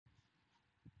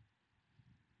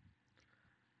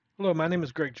Hello, my name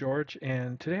is Greg George,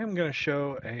 and today I'm going to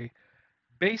show a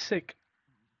basic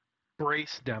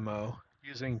brace demo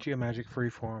using Geomagic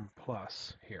Freeform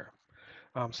Plus here.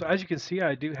 So as you can see,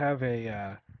 I do have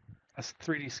a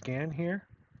 3D scan here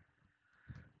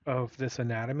of this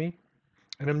anatomy,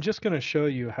 and I'm just going to show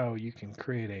you how you can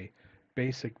create a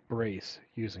basic brace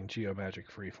using Geomagic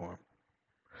Freeform.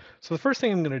 So the first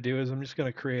thing I'm going to do is I'm just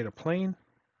going to create a plane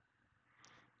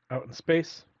out in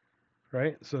space,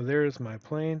 right? So there's my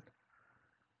plane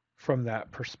from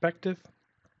that perspective.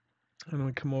 I'm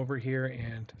going to come over here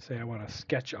and say I want to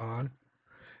sketch on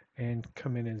and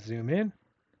come in and zoom in.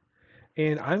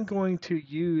 And I'm going to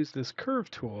use this curve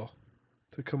tool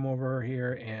to come over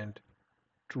here and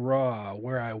draw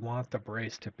where I want the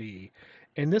brace to be.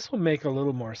 And this will make a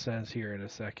little more sense here in a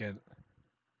second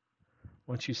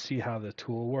once you see how the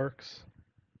tool works.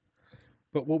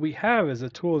 But what we have is a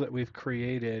tool that we've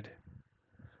created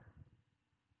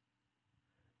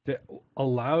that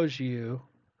allows you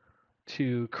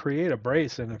to create a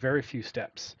brace in a very few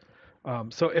steps.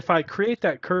 So if I create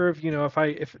that curve,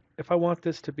 if I want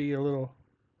this to be a little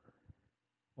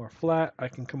more flat, I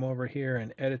can come over here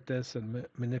and edit this and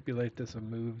manipulate this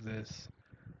and move this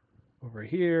over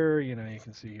here. You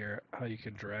can see here how you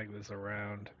can drag this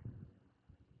around.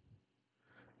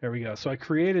 There we go. So I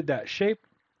created that shape,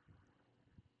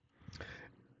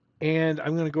 and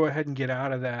I'm going to go ahead and get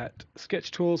out of that sketch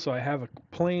tool. So I have a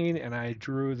plane, and I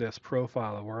drew this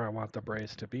profile of where I want the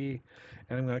brace to be.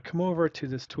 And I'm going to come over to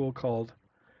this tool called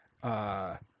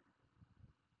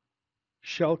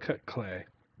Shell Cut Clay.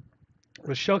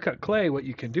 With Shell Cut Clay, what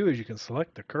you can do is you can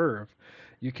select the curve.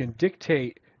 You can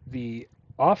dictate the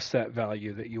offset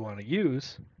value that you want to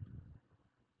use.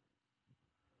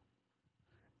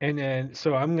 And then,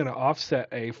 so I'm going to offset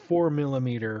a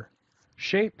 4mm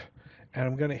shape, and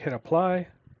I'm going to hit apply.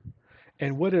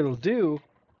 And what it'll do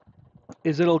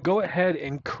is it'll go ahead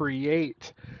and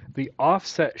create the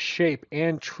offset shape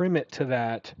and trim it to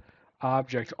that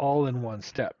object all in one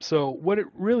step. So what it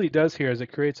really does here is it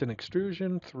creates an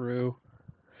extrusion through,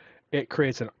 it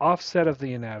creates an offset of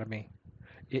the anatomy.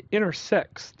 It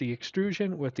intersects the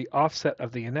extrusion with the offset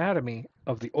of the anatomy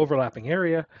of the overlapping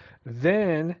area,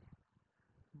 then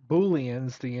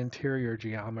Booleans the interior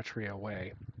geometry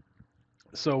away.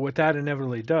 So what that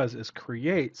inevitably does is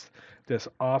creates this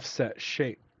offset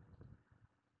shape.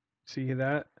 See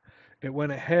that? It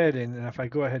went ahead, and if I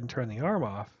go ahead and turn the arm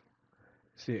off,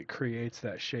 see, it creates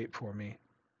that shape for me.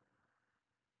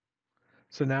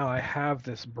 So now I have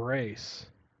this brace.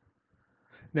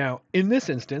 Now, in this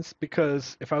instance,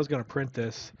 because if I was going to print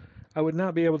this, I would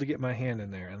not be able to get my hand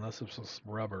in there unless it was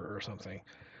rubber or something.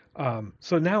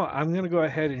 So now I'm going to go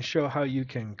ahead and show how you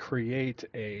can create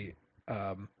a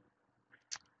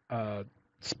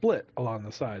split along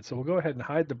the side. So we'll go ahead and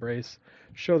hide the brace,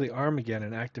 show the arm again,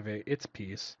 and activate its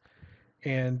piece.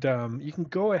 And you can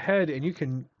go ahead and you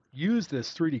can use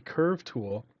this 3D curve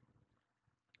tool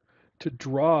to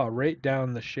draw right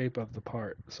down the shape of the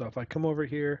part. So if I come over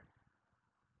here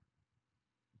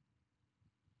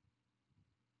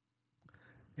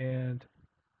and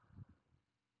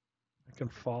I can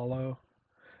follow,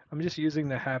 I'm just using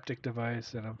the haptic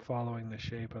device and I'm following the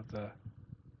shape of the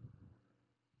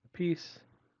piece.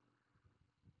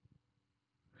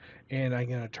 And I'm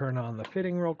going to turn on the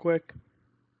fitting real quick.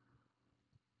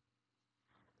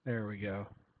 There we go.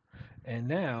 And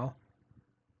now,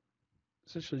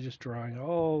 essentially just drawing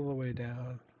all the way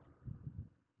down,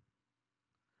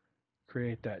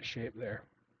 create that shape there.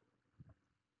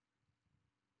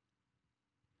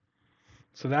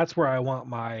 So that's where I want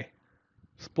my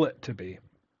split to be.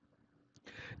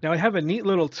 Now I have a neat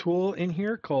little tool in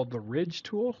here called the Ridge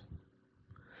tool.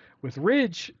 With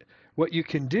Ridge, what you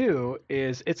can do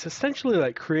is it's essentially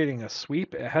like creating a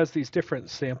sweep. It has these different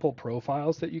sample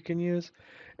profiles that you can use.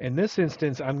 In this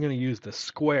instance, I'm going to use the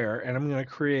square, and I'm going to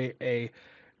create a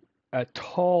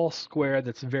tall square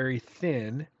that's very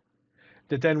thin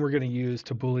that then we're going to use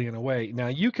to Boolean away. Now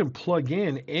you can plug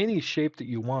in any shape that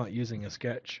you want using a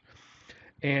sketch.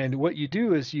 And what you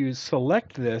do is you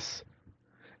select this,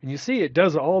 and you see it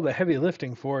does all the heavy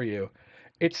lifting for you.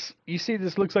 You see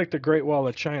this looks like the Great Wall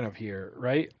of China here,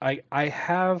 right? I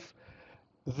have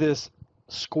this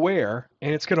square,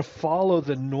 and it's going to follow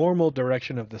the normal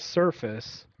direction of the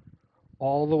surface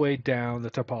all the way down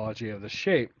the topology of the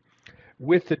shape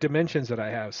with the dimensions that I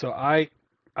have. So I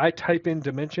type in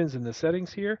dimensions in the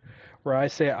settings here, where I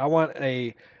say I want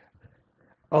a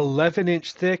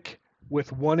 11-inch thick with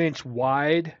 1-inch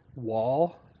wide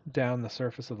wall down the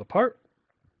surface of the part.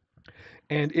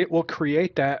 And it will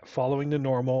create that following the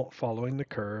normal, following the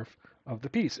curve, of the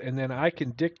piece. And then I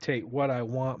can dictate what I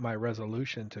want my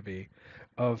resolution to be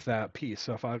of that piece.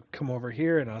 So if I come over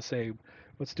here and I'll say,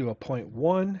 let's do a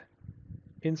 0.1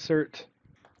 insert,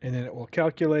 and then it will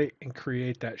calculate and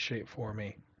create that shape for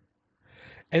me.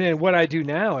 And then what I do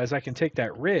now is I can take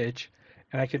that ridge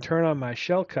and I can turn on my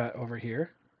shell cut over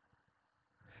here,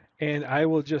 and I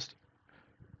will just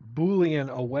Boolean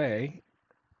away,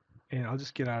 and I'll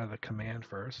just get out of the command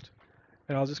first.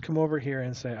 And I'll just come over here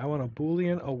and say, I want to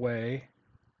Boolean away,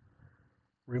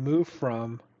 remove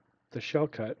from the shell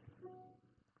cut,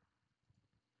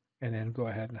 and then go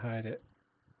ahead and hide it.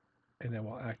 And then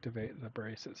we'll activate the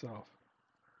brace itself.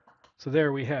 So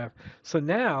there we have. So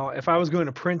now if I was going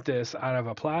to print this out of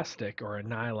a plastic or a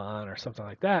nylon or something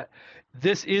like that,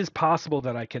 this is possible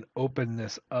that I can open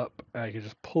this up. I could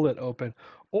just pull it open,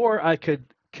 or I could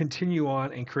continue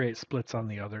on and create splits on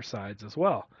the other sides as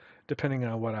well, depending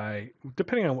on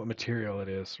what material it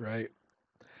is, right?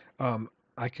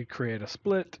 I could create a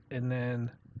split and then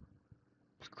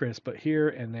create a split here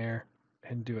and there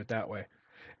and do it that way.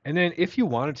 And then if you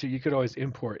wanted to, you could always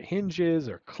import hinges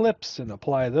or clips and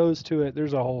apply those to it.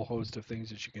 There's a whole host of things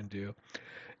that you can do.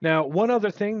 Now, one other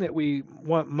thing that we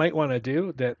might want to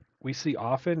do that we see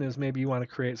often is maybe you want to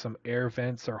create some air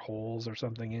vents or holes or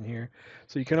something in here.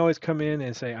 So you can always come in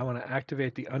and say, I want to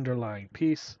activate the underlying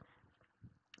piece,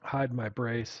 hide my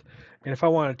brace. And if I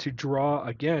wanted to draw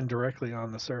again directly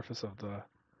on the surface of the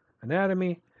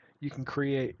anatomy, you can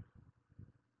create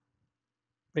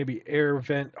maybe air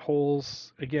vent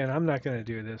holes. Again, I'm not going to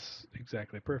do this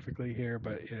exactly perfectly here,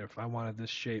 but if I wanted this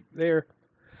shape there,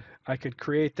 I could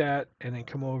create that and then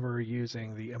come over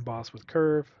using the emboss with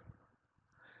curve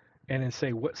and then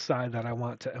say what side that I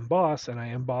want to emboss, and I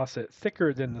emboss it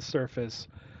thicker than the surface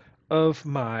of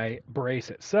my brace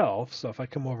itself. So if I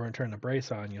come over and turn the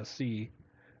brace on, you'll see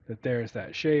that there's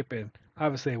that shape, and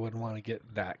obviously I wouldn't want to get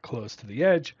that close to the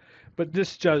edge, but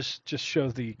this just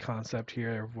shows the concept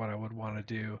here of what I would want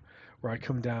to do, where I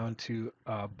come down to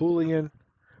Boolean,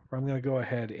 where I'm going to go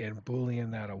ahead and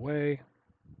Boolean that away.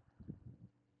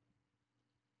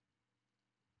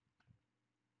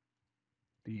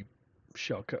 The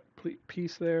shell cut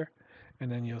piece there,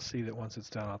 and then you'll see that once it's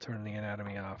done, I'll turn the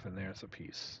anatomy off, and there's a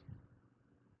piece.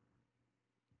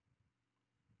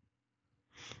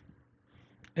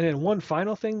 And then one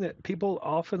final thing that people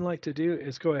often like to do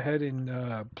is go ahead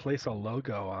and place a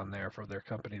logo on there for their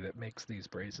company that makes these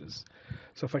braces.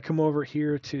 So if I come over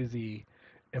here to the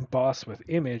emboss with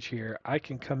image here, I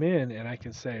can come in and I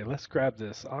can say, let's grab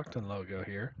this Octane logo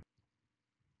here.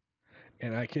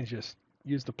 And I can just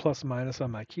use the plus minus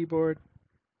on my keyboard,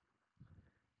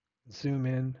 zoom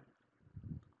in,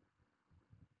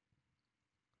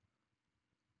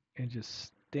 and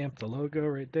just stamp the logo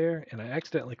right there. And I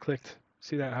accidentally clicked.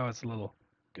 See that how it's a little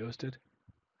ghosted?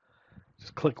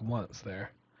 Just click once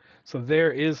there. So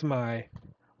there is my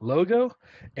logo,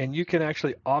 and you can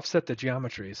actually offset the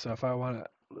geometry. So if I want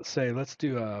to say, let's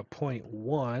do a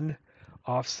 0.1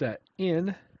 offset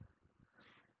in,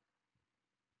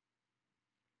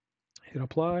 hit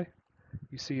apply.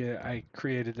 You see I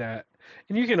created that,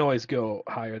 and you can always go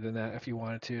higher than that if you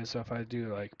wanted to. So if I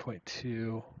do like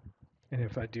 0.2, and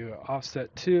if I do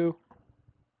offset 2,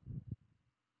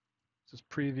 just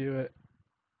preview it,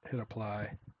 hit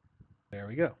apply. There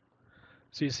we go.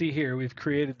 So you see here, we've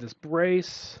created this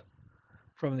brace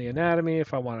from the anatomy.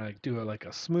 If I want to do it like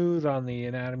a smooth on the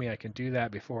anatomy, I can do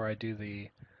that before I do the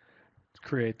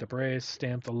create the brace,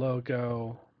 stamp the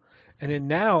logo. And then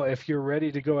now, if you're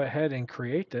ready to go ahead and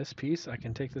create this piece, I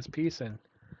can take this piece and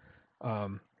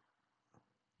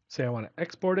say I want to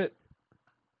export it.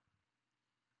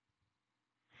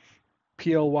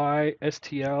 PLY,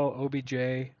 STL,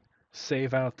 OBJ,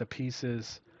 save out the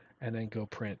pieces, and then go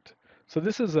print. So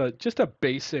this is just a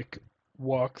basic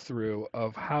walkthrough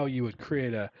of how you would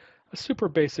create a super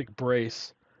basic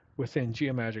brace within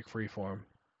Geomagic Freeform.